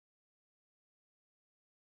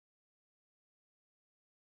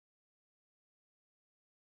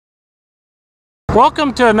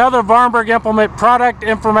Welcome to another Vahrenberg Implement product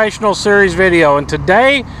informational series video, and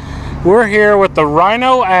today we're here with the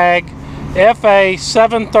RhinoAG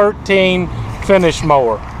FA713 Finish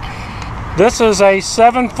Mower. This is a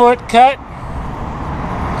 7-foot cut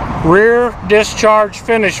rear discharge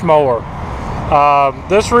finish mower.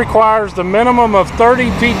 This requires the minimum of 30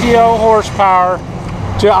 PTO horsepower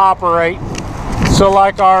to operate. So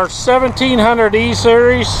like our 1700E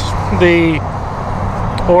series, the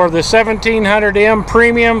 1700M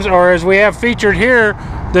premiums, or as we have featured here,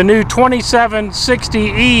 the new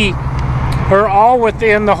 2760E, are all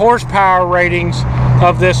within the horsepower ratings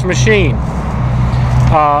of this machine.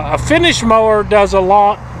 A finish mower does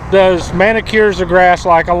manicures the grass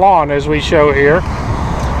like a lawn, as we show here.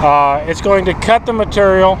 It's going to cut the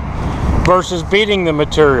material versus beating the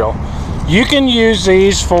material. You can use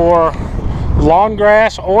these for lawn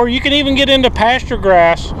grass, or you can even get into pasture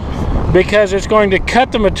grass, because it's going to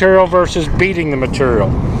cut the material versus beating the material.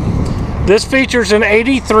 This features an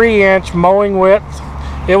 83-inch mowing width.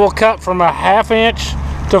 It will cut from a 1/2 inch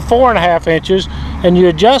to 4.5 inches, and you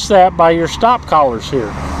adjust that by your stop collars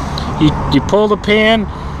here. You pull the pin,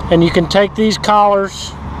 and you can take these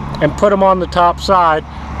collars and put them on the top side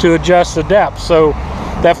to adjust the depth. So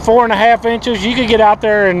that 4.5 inches, you could get out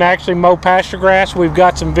there and actually mow pasture grass. We've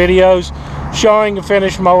got some videos showing a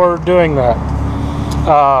finish mower doing that.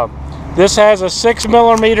 This has a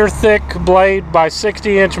 6mm thick blade by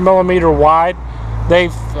 60 wide. They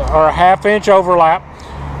are a 1/2 inch overlap.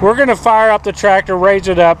 We're going to fire up the tractor, raise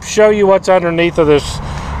it up, show you what's underneath of this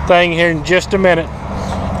thing here in just a minute.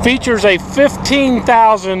 Features a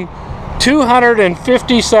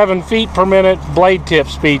 15,257 feet per minute blade tip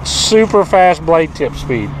speed. Super fast blade tip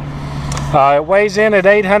speed. It weighs in at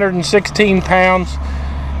 816 pounds.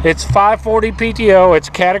 It's 540 PTO. It's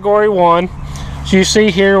category 1. So you see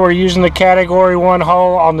here we're using the category 1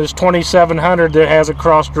 hole on this 2700 that has a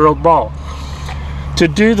cross drilled ball. To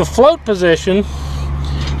do the float position,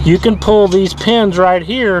 you can pull these pins right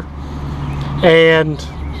here and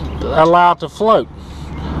allow it to float.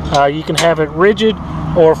 You can have it rigid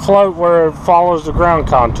or float where it follows the ground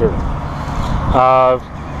contour.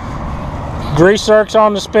 Grease zerks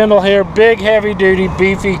on the spindle here, big heavy duty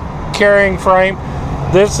beefy carrying frame.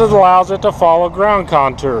 This allows it to follow ground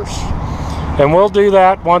contours. And we'll do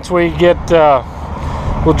that once we get,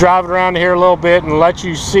 we'll drive it around here a little bit and let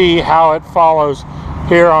you see how it follows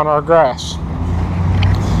here on our grass.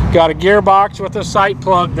 Got a gearbox with a sight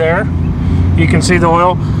plug there. You can see the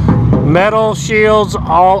oil. Metal shields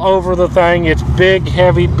all over the thing. It's big,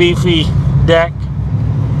 heavy, beefy deck.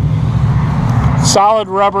 Solid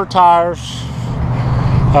rubber tires.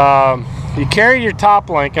 You carry your top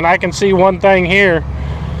link, and I can see one thing here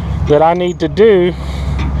that I need to do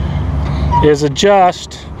is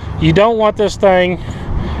adjust. You don't want this thing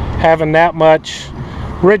having that much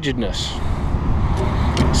rigidness,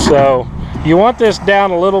 so you want this down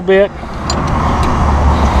a little bit.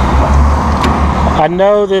 I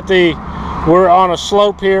know that we're on a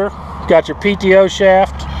slope here. Got your PTO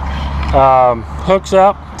shaft, hooks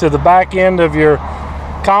up to the back end of your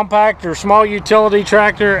compact or small utility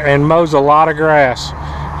tractor and mows a lot of grass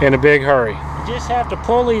in a big hurry. You just have to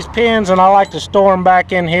pull these pins, and I like to store them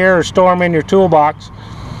back in here or store them in your toolbox.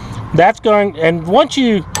 That's going, and once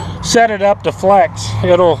you set it up to flex,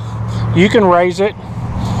 you can raise it,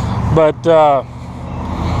 but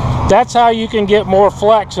that's how you can get more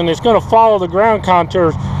flex, and it's going to follow the ground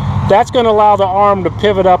contours. That's going to allow the arm to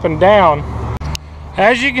pivot up and down.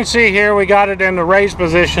 As you can see here, we got it in the raised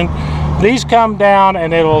position. These come down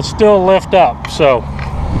and it'll still lift up, so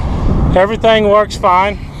everything works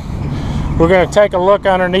fine. We're going to take a look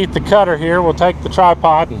underneath the cutter here. We'll take the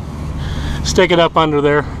tripod and stick it up under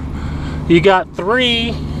there. You got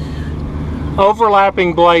 3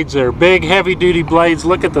 overlapping blades there, big heavy duty blades.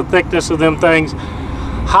 Look at the thickness of them things.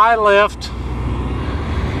 High lift,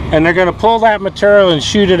 and they're going to pull that material and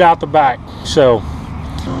shoot it out the back. So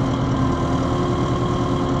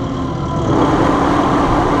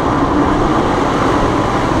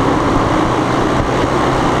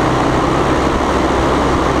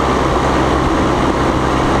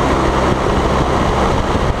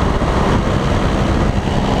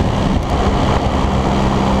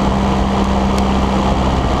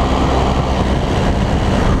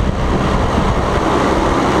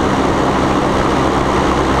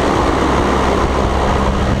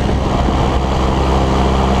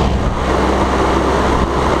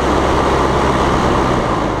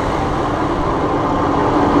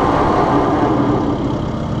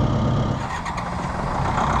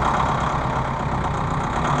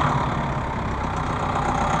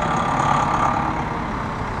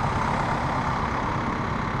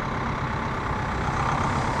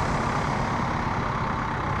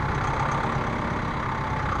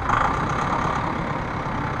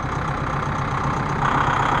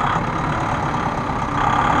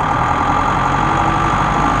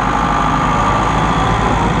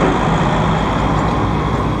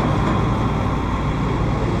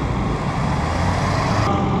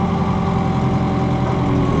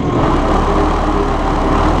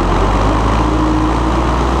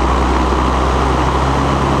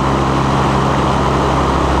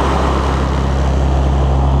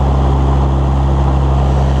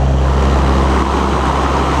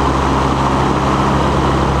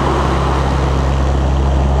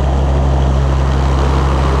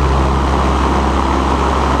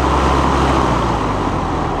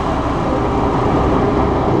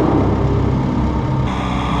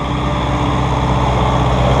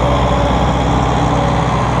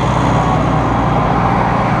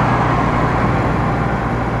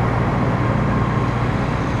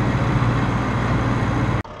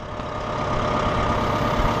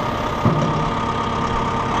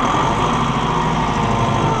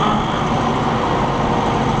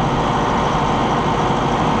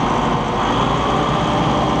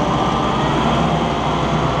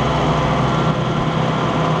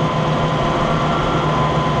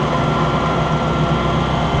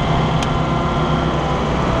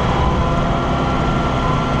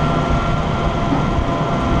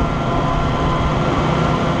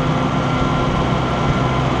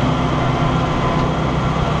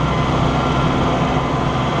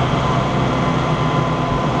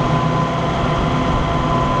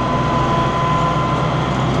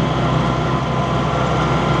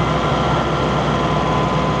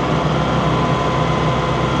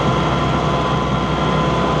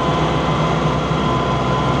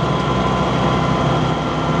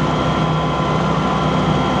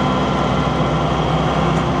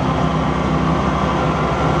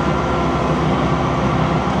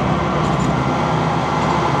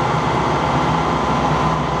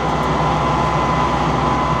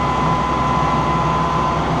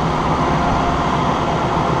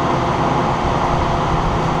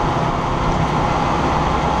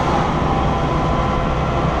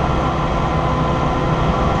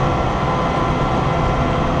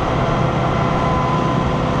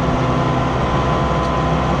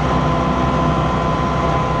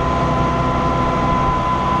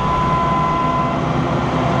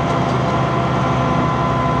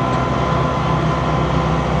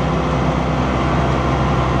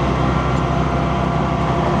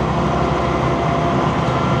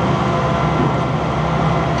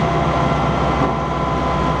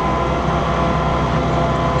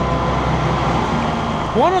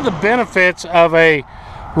of the benefits of a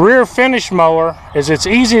rear finish mower is it's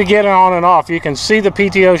easy to get on and off. You can see the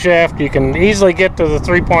PTO shaft, you can easily get to the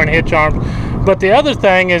 3-point hitch arms. But the other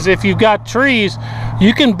thing is, if you've got trees,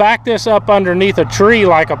 you can back this up underneath a tree,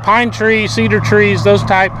 like a pine tree, cedar trees, those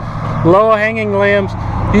type low hanging limbs.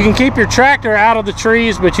 You can keep your tractor out of the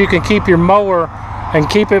trees, but you can keep your mower and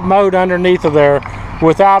keep it mowed underneath of there,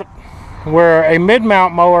 without, where a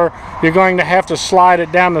mid-mount mower, you're going to have to slide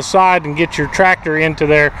it down the side and get your tractor into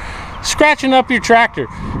there, scratching up your tractor.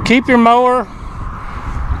 Keep your mower,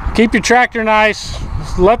 keep your tractor nice,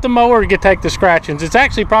 let the mower take the scratchings. It's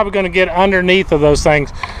actually probably going to get underneath of those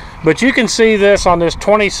things, but you can see this on this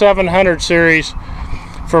 2700 series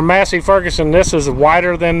from Massey Ferguson. This is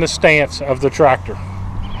wider than the stance of the tractor.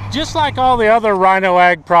 Just like all the other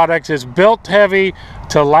RhinoAG products, it's built heavy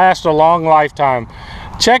to last a long lifetime.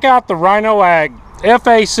 Check out the RhinoAG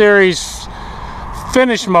FA series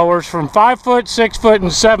finish mowers from 5 foot, 6 foot,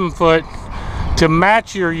 and 7 foot to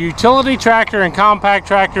match your utility tractor and compact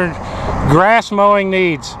tractor grass mowing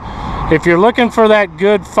needs. If you're looking for that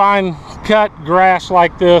good fine cut grass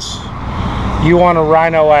like this, you want a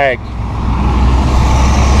RhinoAG.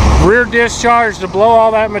 Rear discharge to blow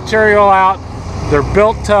all that material out. They're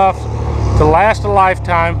built tough to last a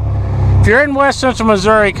lifetime. If you're in West Central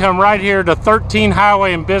Missouri, come right here to 13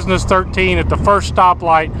 Highway and Business 13 at the first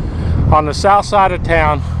stoplight on the south side of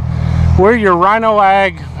town. We're your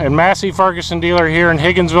RhinoAG and Massey Ferguson dealer here in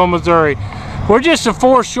Higginsville, Missouri. We're just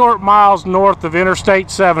 4 short miles north of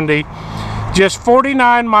Interstate 70, just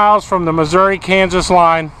 49 miles from the Missouri-Kansas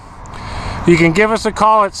line. You can give us a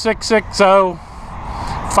call at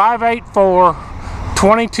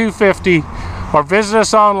 660-584-2250 or visit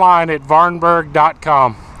us online at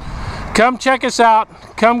Vahrenberg.com. Come check us out,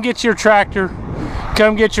 come get your tractor,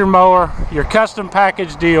 come get your mower, your custom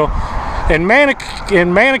package deal, and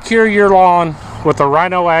manicure your lawn with a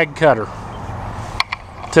RhinoAG cutter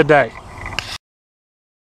today.